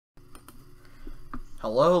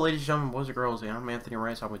Hello, ladies and gentlemen, boys and girls, and I'm Anthony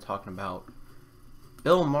Rice. I'll be talking about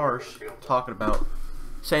Bill Marsh talking about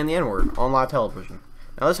saying the N-word on live television.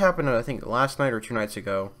 Now, this happened, I think, last night or 2 nights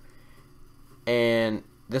ago, and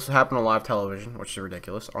this happened on live television, which is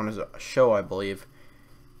ridiculous, on his show, I believe,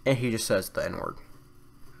 and he just says the N-word.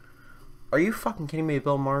 Are you fucking kidding me,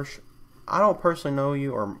 Bill Marsh? I don't personally know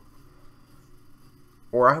you,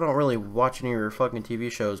 or I don't really watch any of your fucking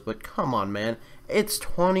TV shows, but come on, man. It's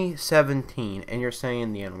 2017, and you're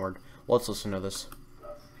saying the N-word. Let's listen to this.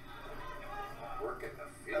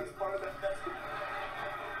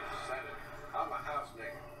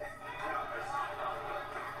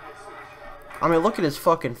 I mean, look at his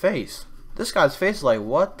fucking face. This guy's face is like,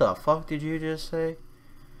 what the fuck did you just say?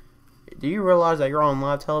 Do you realize that you're on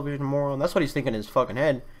live television, moron? That's what he's thinking in his fucking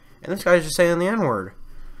head. And this guy's just saying the N-word.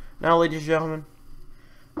 Now, ladies and gentlemen,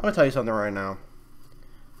 I'm going to tell you something right now.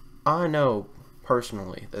 I know,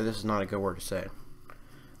 personally, that this is not a good word to say.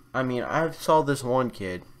 I mean, I saw this one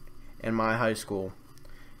kid in my high school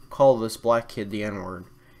call this black kid the N-word.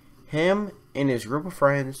 Him and his group of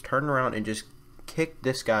friends turned around and just kicked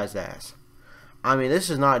this guy's ass. I mean, this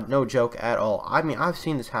is not no joke at all. I mean, I've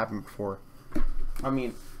seen this happen before. I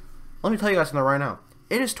mean, let me tell you guys something right now.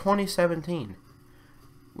 It is 2017.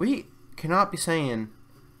 We cannot be saying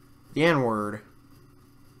the N-word,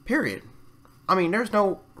 period. I mean, there's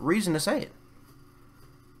no reason to say it.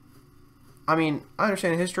 I mean, I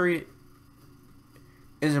understand history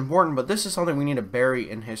is important, but this is something we need to bury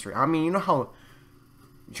in history. I mean, you know how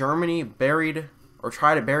Germany buried, or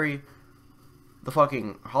tried to bury, the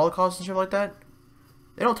fucking Holocaust and shit like that?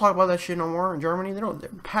 They don't talk about that shit no more in Germany. They're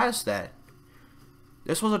past that.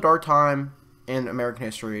 This was a dark time in American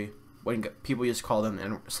history when people used to call them,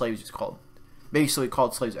 and slaves used to call, basically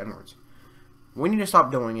called slaves N-words. We need to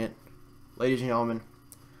stop doing it, ladies and gentlemen.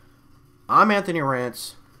 I'm Anthony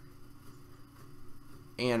Rance,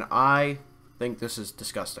 and I think this is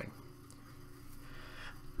disgusting.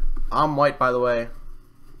 I'm white, by the way,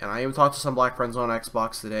 and I even talked to some black friends on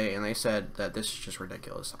Xbox today, and they said that this is just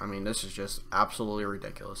ridiculous. I mean, this is just absolutely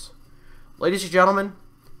ridiculous. Ladies and gentlemen,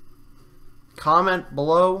 comment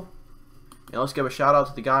below, and let's give a shout out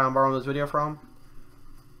to the guy I'm borrowing this video from.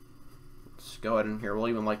 Let's go ahead and here, we'll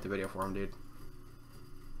even like the video for him, dude.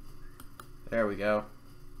 There we go.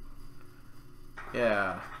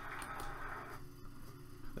 Yeah.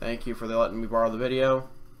 Thank you for letting me borrow the video,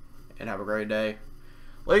 and have a great day.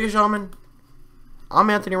 Ladies and gentlemen, I'm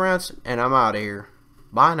Anthony Rance, and I'm out of here.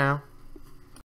 Bye now.